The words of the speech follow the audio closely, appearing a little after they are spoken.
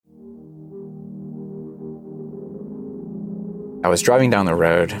I was driving down the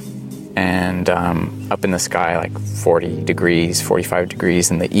road, and up in the sky, like 40 degrees, 45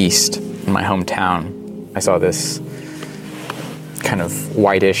 degrees in the east, in my hometown, I saw this kind of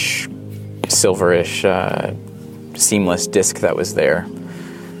whitish, silverish, seamless disc that was there.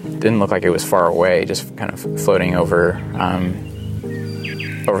 It didn't look like it was far away, just kind of floating over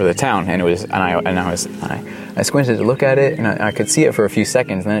the town. And I squinted to look at it, and I could see it for a few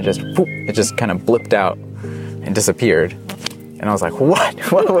seconds, and then it just kind of blipped out and disappeared. And I was like, what?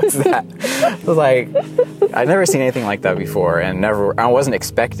 What was that? I was like, I'd never seen anything like that before, and I wasn't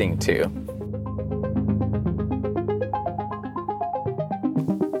expecting to.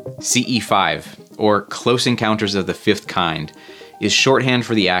 CE5, or Close Encounters of the Fifth Kind, is shorthand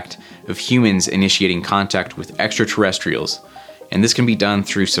for the act of humans initiating contact with extraterrestrials, and this can be done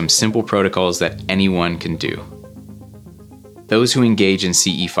through some simple protocols that anyone can do. Those who engage in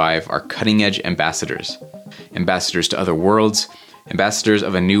CE5 are cutting-edge ambassadors to other worlds, ambassadors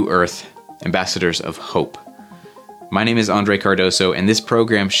of a new Earth, ambassadors of hope. My name is Andre Cardoso, and this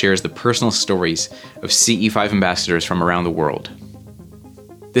program shares the personal stories of CE5 ambassadors from around the world.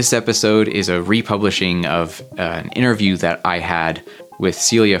 This episode is a republishing of an interview that I had with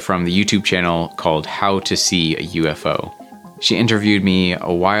Celia from the YouTube channel called How to See a UFO. She interviewed me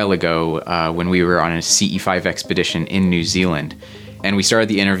a while ago when we were on a CE5 expedition in New Zealand. And we started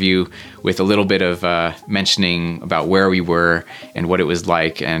the interview with a little bit of mentioning about where we were and what it was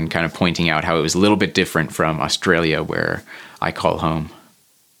like, and kind of pointing out how it was a little bit different from Australia, where I call home.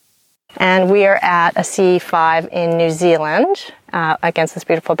 And we are at a CE5 in New Zealand against this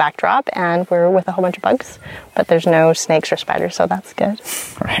beautiful backdrop, and we're with a whole bunch of bugs, but there's no snakes or spiders, so that's good.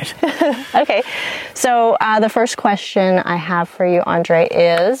 Right. Okay, so the first question I have for you, Andre,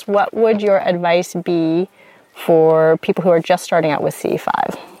 is what would your advice be for people who are just starting out with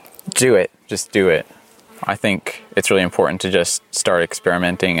CE5? Do it. Just do it. I think it's really important to just start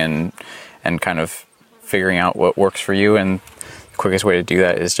experimenting and kind of figuring out what works for you. And the quickest way to do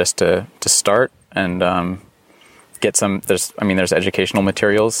that is just to start and get some. There's educational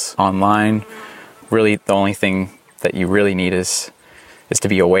materials online. Really, the only thing that you really need is to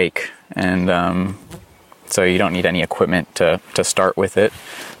be awake, and so you don't need any equipment to start with it.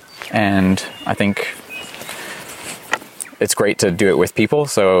 And I think it's great to do it with people.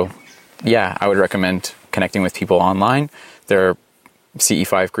 So yeah, I would recommend connecting with people online. There are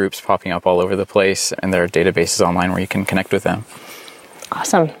CE5 groups popping up all over the place, and there are databases online where you can connect with them.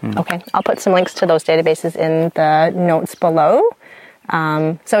 Awesome. Okay, I'll put some links to those databases in the notes below.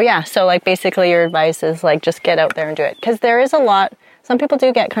 So like basically your advice is like just get out there and do it, because there is a lot. Some people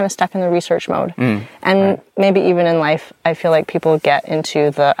do get kind of stuck in the research mode, and right. Maybe even in life, I feel like people get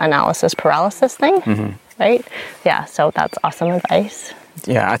into the analysis paralysis thing. Mm-hmm. Right? Yeah, so that's awesome advice.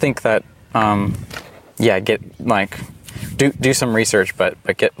 Yeah, I think that, get like, do some research, but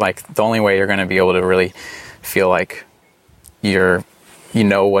get like, the only way you're going to be able to really feel like you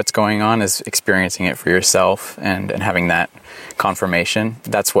know what's going on is experiencing it for yourself and having that confirmation.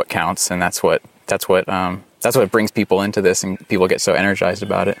 That's what counts, and that's what brings people into this, and people get so energized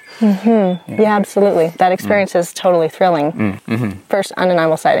about it. Mm-hmm. Yeah, absolutely. That experience is totally thrilling. Mm-hmm. First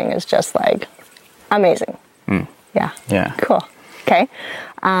undeniable sighting is just like amazing. Yeah. Cool. Okay.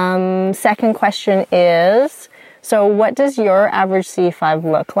 Second question is, so what does your average CE5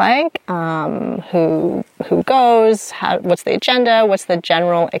 look like? Who goes? What's the agenda? What's the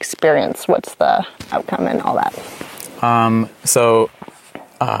general experience? What's the outcome and all that?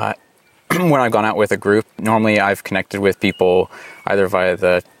 When I've gone out with a group, normally I've connected with people either via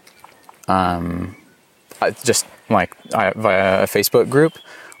the via a Facebook group,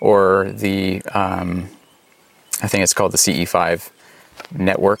 or the I think it's called the CE5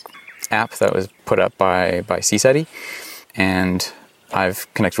 Network app that was put up by CSETI, and I've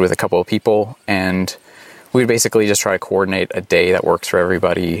connected with a couple of people, and we basically just try to coordinate a day that works for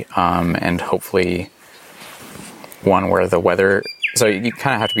everybody, and hopefully one where the weather. So you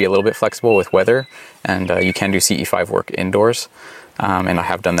kind of have to be a little bit flexible with weather, and you can do CE5 work indoors, and I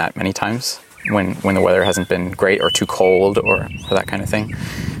have done that many times when the weather hasn't been great or too cold or that kind of thing.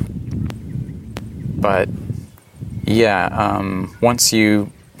 But yeah, once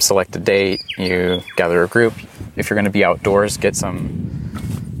you select a date, you gather a group. If you're going to be outdoors, get some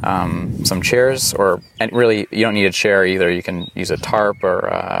chairs, and really you don't need a chair either. You can use a tarp or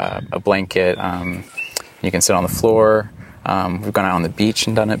a blanket. You can sit on the floor. We've gone out on the beach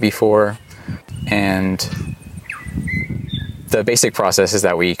and done it before. And the basic process is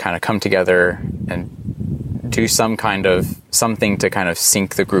that we kind of come together and do something to kind of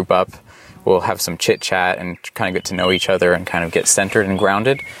sync the group up. We'll have some chit chat and kind of get to know each other and kind of get centered and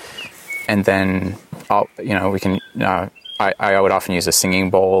grounded. And then I'll I would often use a singing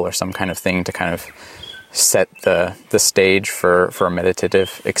bowl or some kind of thing to kind of set the stage for a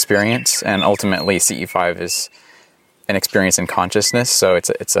meditative experience. And ultimately, CE5 is an experience in consciousness. So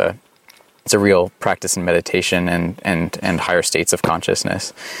it's a real practice in meditation and higher states of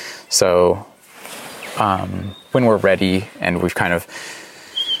consciousness. So when we're ready and we've kind of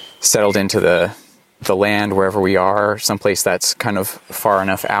settled into the land wherever we are, someplace that's kind of far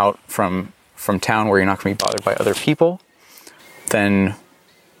enough out from town where you're not going to be bothered by other people, then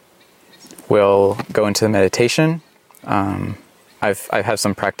we'll go into the meditation. I've had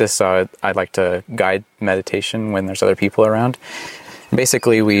some practice, so I'd like to guide meditation when there's other people around.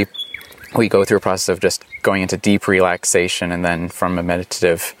 Basically, we go through a process of just going into deep relaxation, and then from a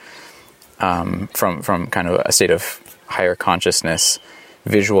meditative, from kind of a state of higher consciousness,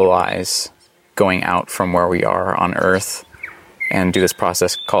 visualize going out from where we are on Earth and do this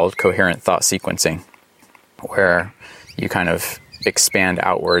process called coherent thought sequencing, where you kind of expand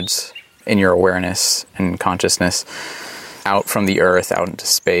outwards in your awareness and consciousness out from the Earth, out into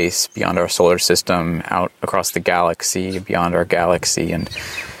space, beyond our solar system, out across the galaxy, beyond our galaxy, and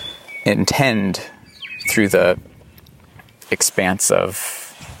intend through the expanse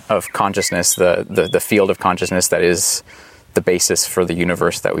of consciousness, the field of consciousness that is the basis for the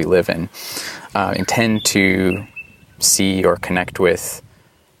universe that we live in, intend to see or connect with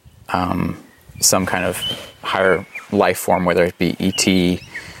some kind of higher life form, whether it be ET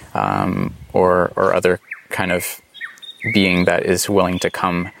or other kind of being that is willing to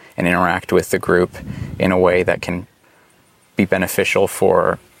come and interact with the group in a way that can be beneficial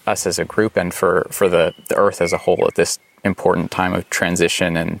for us as a group and for the Earth as a whole at this important time of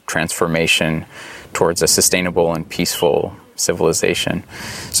transition and transformation towards a sustainable and peaceful civilization.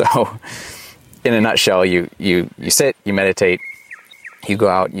 So in a nutshell, you sit, you meditate, you go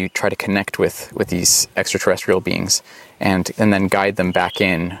out, you try to connect with these extraterrestrial beings and then guide them back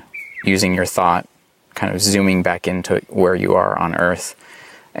in using your thought, kind of zooming back into where you are on Earth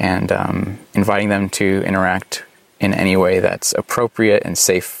and inviting them to interact in any way that's appropriate and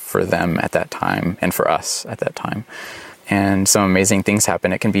safe for them at that time and for us at that time. And some amazing things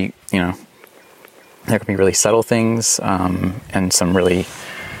happen. It can be, there can be really subtle things and some really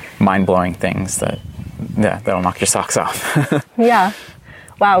mind-blowing things that'll knock your socks off. Yeah.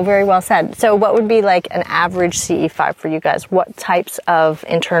 Wow, very well said. So what would be like an average CE5 for you guys? What types of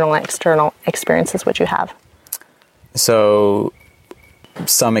internal and external experiences would you have? So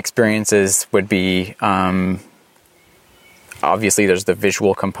some experiences would be, obviously there's the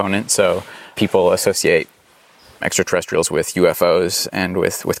visual component. So people associate extraterrestrials with UFOs and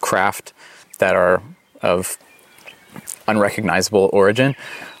with craft that are of unrecognizable origin.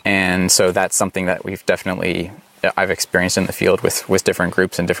 And so that's something that I've experienced in the field with different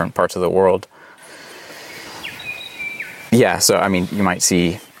groups in different parts of the world. Yeah, so I mean, you might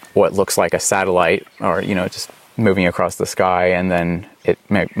see what looks like a satellite or, just moving across the sky, and then it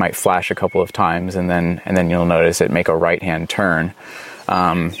might flash a couple of times, and then you'll notice it make a right-hand turn.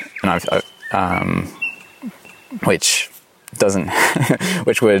 Which doesn't,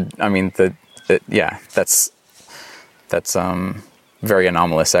 which would, I mean, that's very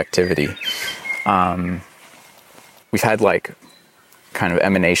anomalous activity. We've had like kind of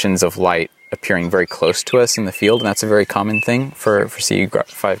emanations of light appearing very close to us in the field, and that's a very common thing for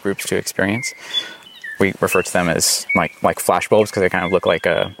CE5 groups to experience. We refer to them as like flash bulbs because they kind of look like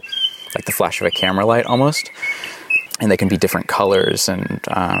the flash of a camera light almost, and they can be different colors and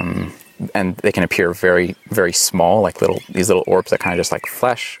they can appear very, very small, like these little orbs that kind of just like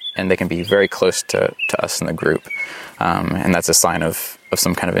flash, and they can be very close to us in the group, and that's a sign of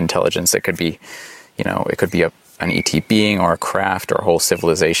some kind of intelligence. It could be, it could be an ET being or a craft or a whole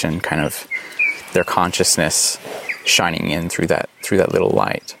civilization, kind of their consciousness shining in through that little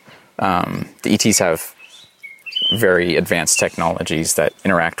light. The ETs have very advanced technologies that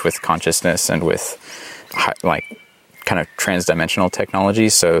interact with consciousness and with kind of transdimensional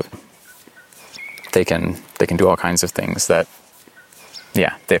technologies. So they can do all kinds of things that,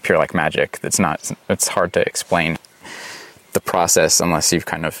 they appear like magic. It's hard to explain the process unless you've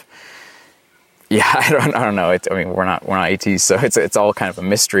kind of, I don't know. We're not ETs, so it's all kind of a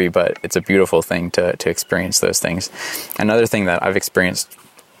mystery, but it's a beautiful thing to experience those things. Another thing that I've experienced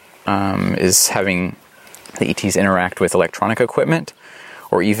is having the ETs interact with electronic equipment,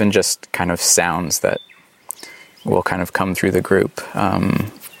 or even just kind of sounds that will kind of come through the group.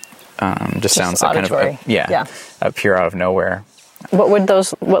 Just sounds that auditory. kind of appear out of nowhere. What would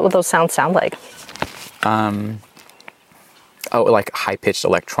those sounds sound like? Like high-pitched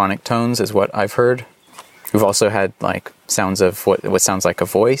electronic tones is what I've heard. We've also had like sounds of what sounds like a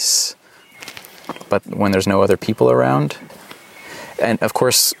voice. but when there's no other people around. And of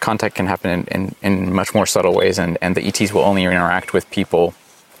course, contact can happen in much more subtle ways, and the ETs will only interact with people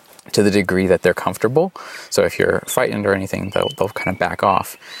to the degree that they're comfortable. So if you're frightened or anything, they'll kind of back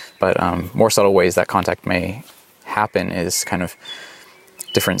off. But more subtle ways that contact may happen is kind of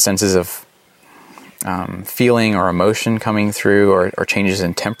different senses of feeling or emotion coming through, or changes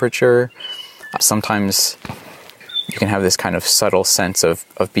in temperature. Sometimes you can have this kind of subtle sense of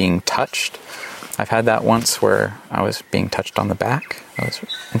being touched. I've had that once where I was being touched on the back. That was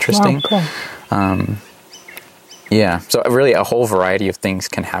interesting. Wow, cool. Yeah, so really a whole variety of things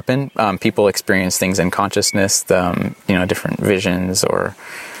can happen. People experience things in consciousness, different visions or,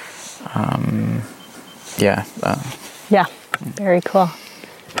 Yeah, very cool.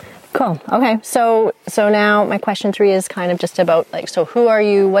 Cool. Okay, so now my question 3 is kind of just about so who are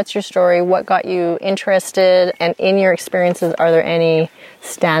you? What's your story? What got you interested? And in your experiences, are there any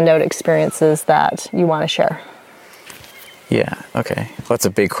standout experiences that you want to share? Yeah, okay. That's a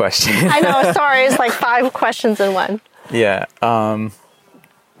big question. I know, sorry, it's like 5 questions in one. Yeah.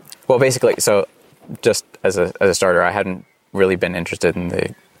 Well, basically, so just as a starter, I hadn't really been interested in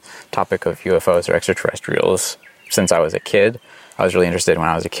the topic of UFOs or extraterrestrials since I was a kid. I was really interested when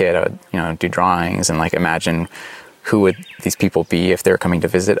I was a kid. I would, do drawings and imagine who would these people be if they were coming to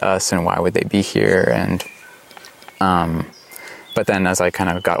visit us, and why would they be here? And but then as I kind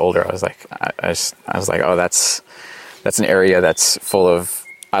of got older, I was like, oh, that's an area that's full of,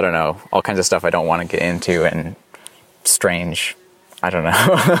 I don't know, all kinds of stuff I don't want to get into, and strange, I don't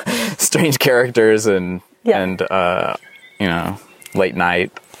know, strange characters and late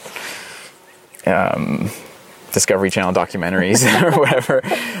night Discovery Channel documentaries or whatever.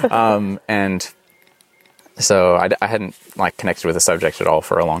 And so I hadn't connected with the subject at all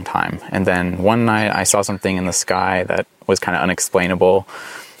for a long time. And then one night I saw something in the sky that was kind of unexplainable.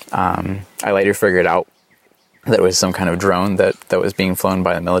 I later figured out that it was some kind of drone that was being flown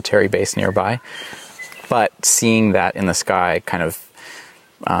by a military base nearby. But seeing that in the sky kind of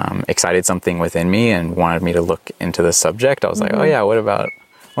excited something within me and wanted me to look into the subject. I was like, oh yeah,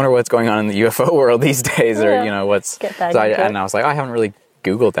 wonder what's going on in the UFO world these days, or what's. And I was like, I haven't really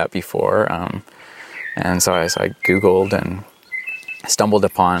Googled that before, and so I Googled and stumbled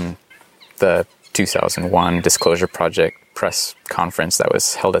upon the 2001 Disclosure Project press conference that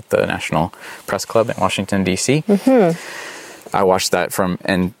was held at the National Press Club in Washington D.C. Mm-hmm. I watched that from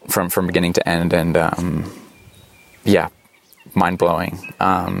beginning to end, and mind blowing.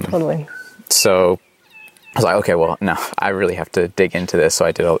 Totally. So I was like, okay, well, no, I really have to dig into this. So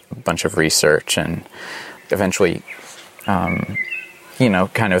I did a bunch of research and eventually, kind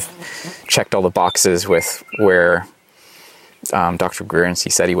of checked all the boxes with where Dr. Guernsey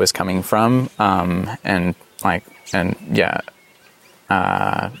said he was coming from, learned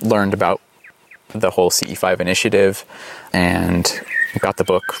about the whole CE5 initiative, and got the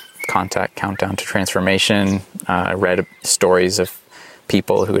book Contact: Countdown to Transformation. Read stories of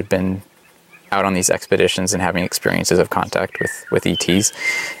people who had been out on these expeditions and having experiences of contact with ETs,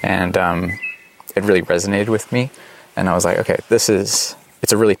 and it really resonated with me. And I was like, okay, it's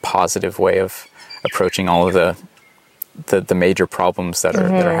a really positive way of approaching all of the major problems that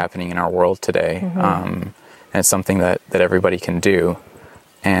are happening in our world today. And it's something that everybody can do.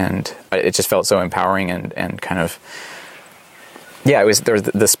 And it just felt so empowering and kind of,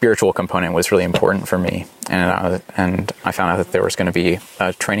 the spiritual component was really important for me. And I found out that there was going to be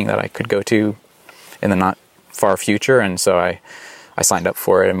a training that I could go to in the not far future. And so I signed up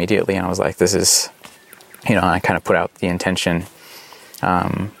for it immediately, and I was like, this is, I kind of put out the intention,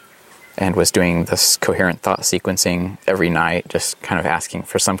 and was doing this coherent thought sequencing every night, just kind of asking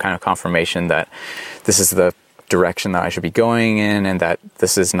for some kind of confirmation that this is the direction that I should be going in, and that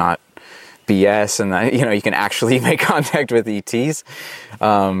this is not BS, and that you can actually make contact with ETs,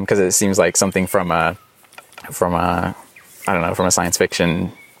 because it seems like something from a science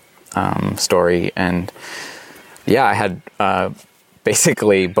fiction story. And I had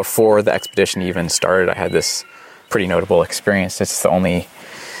basically, before the expedition even started, I had this pretty notable experience. It's the only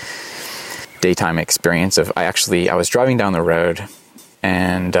daytime experience of I was driving down the road,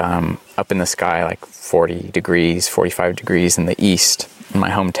 and up in the sky, like 40 degrees, 45 degrees in the east in my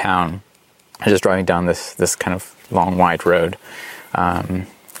hometown. I was just driving down this kind of long, wide road, and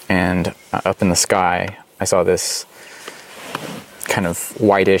up in the sky, I saw this kind of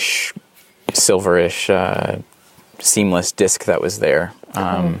whitish, silverish, seamless disc that was there.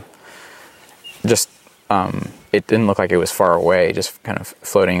 It didn't look like it was far away, just kind of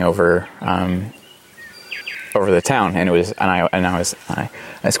floating over the town. And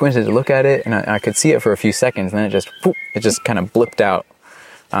I squinted to look at it, and I could see it for a few seconds, and then it just kind of blipped out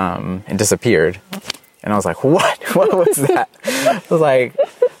and disappeared. And I was like, what? What was that? I was like,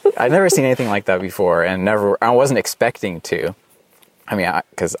 I'd never seen anything like that before, and I wasn't expecting to. I mean, I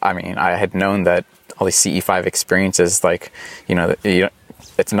had known that all these CE5 experiences, like,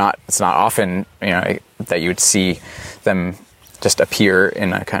 it's not often, that you would see them just appear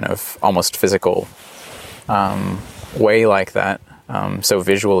in a kind of almost physical way like that, so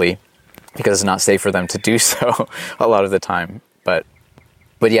visually, because it's not safe for them to do so a lot of the time. But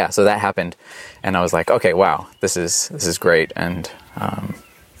yeah, so that happened, and I was like, okay, wow, this is great, and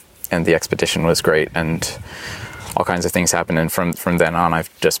the expedition was great, and all kinds of things happened. And from then on, I've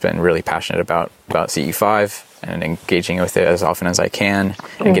just been really passionate about CE5 and engaging with it as often as I can,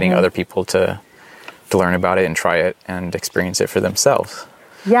 and getting other people to learn about it and try it and experience it for themselves.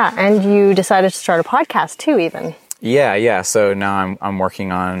 Yeah, and you decided to start a podcast too, even. Yeah. So now I'm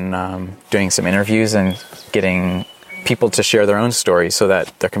working on doing some interviews and getting people to share their own stories, so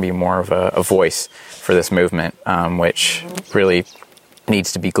that there can be more of a voice for this movement, which really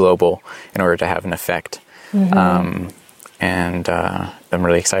needs to be global in order to have an effect. And I'm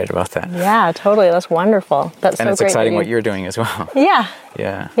really excited about that. Yeah, totally. That's wonderful. That's and so it's great exciting what you're doing as well. Yeah.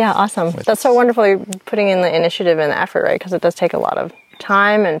 Yeah. Yeah, awesome. That's so wonderful you're putting in the initiative and the effort, right? Because it does take a lot of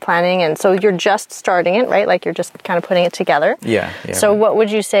time and planning. And so you're just starting it, right? Like, you're just kind of putting it together. Yeah. So what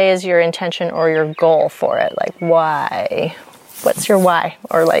would you say is your intention or your goal for it? Like, why? What's your why,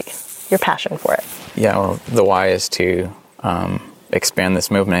 or like your passion for it? Yeah, well, the why is to expand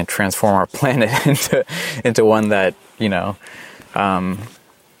this movement and transform our planet into one that,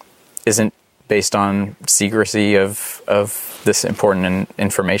 isn't based on secrecy of this important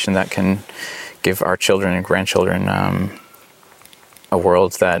information that can give our children and grandchildren a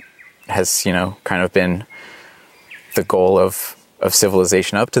world that has, kind of been the goal of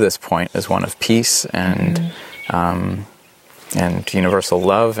civilization up to this point, is one of peace and universal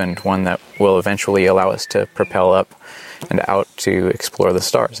love, and one that will eventually allow us to propel up and out to explore the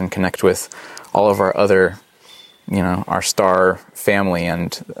stars and connect with all of our other, our star family,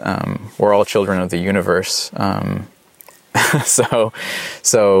 and we're all children of the universe. So,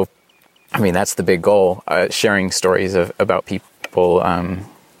 I mean, that's the big goal, sharing stories about people,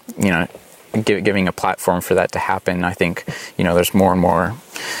 giving a platform for that to happen. I think, there's more and more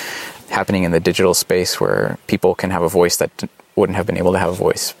happening in the digital space where people can have a voice that wouldn't have been able to have a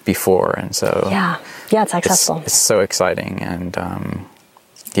voice before. And so yeah, it's accessible. It's so exciting. And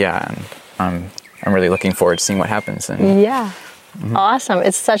and I'm really looking forward to seeing what happens. And awesome.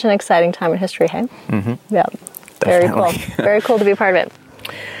 It's such an exciting time in history, hey? Yeah, very Definitely. cool. Very cool to be part of it.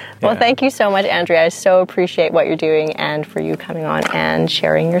 Well, thank you so much, Andrea. I so appreciate what you're doing, and for you coming on and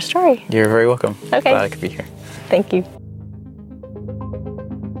sharing your story. You're very welcome. Okay. Glad I could be here. Thank you.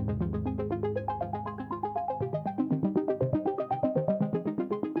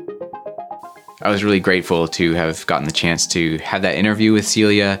 I was really grateful to have gotten the chance to have that interview with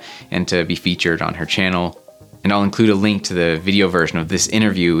Celia and to be featured on her channel. And I'll include a link to the video version of this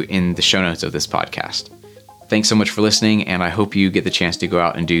interview in the show notes of this podcast. Thanks so much for listening, and I hope you get the chance to go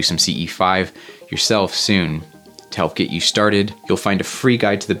out and do some CE5 yourself soon. To help get you started, you'll find a free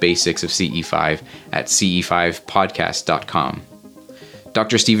guide to the basics of CE5 at ce5podcast.com.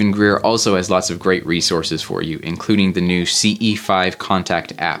 Dr. Stephen Greer also has lots of great resources for you, including the new CE5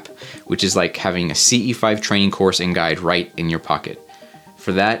 Contact app, which is like having a CE5 training course and guide right in your pocket.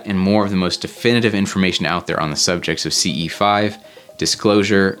 For that and more of the most definitive information out there on the subjects of CE5,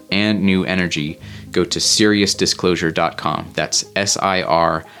 disclosure, and new energy, go to SiriusDisclosure.com. That's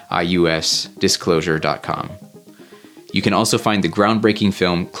SIRIUS disclosure.com. You can also find the groundbreaking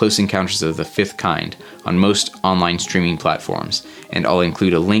film Close Encounters of the Fifth Kind on most online streaming platforms, and I'll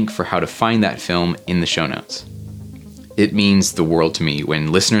include a link for how to find that film in the show notes. It means the world to me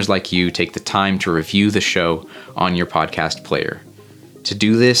when listeners like you take the time to review the show on your podcast player. To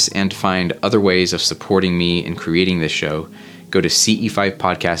do this and to find other ways of supporting me in creating this show, go to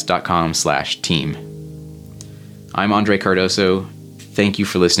ce5podcast.com/team. I'm Andre Cardoso. Thank you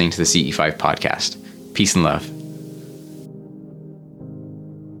for listening to the CE5 podcast. Peace and love.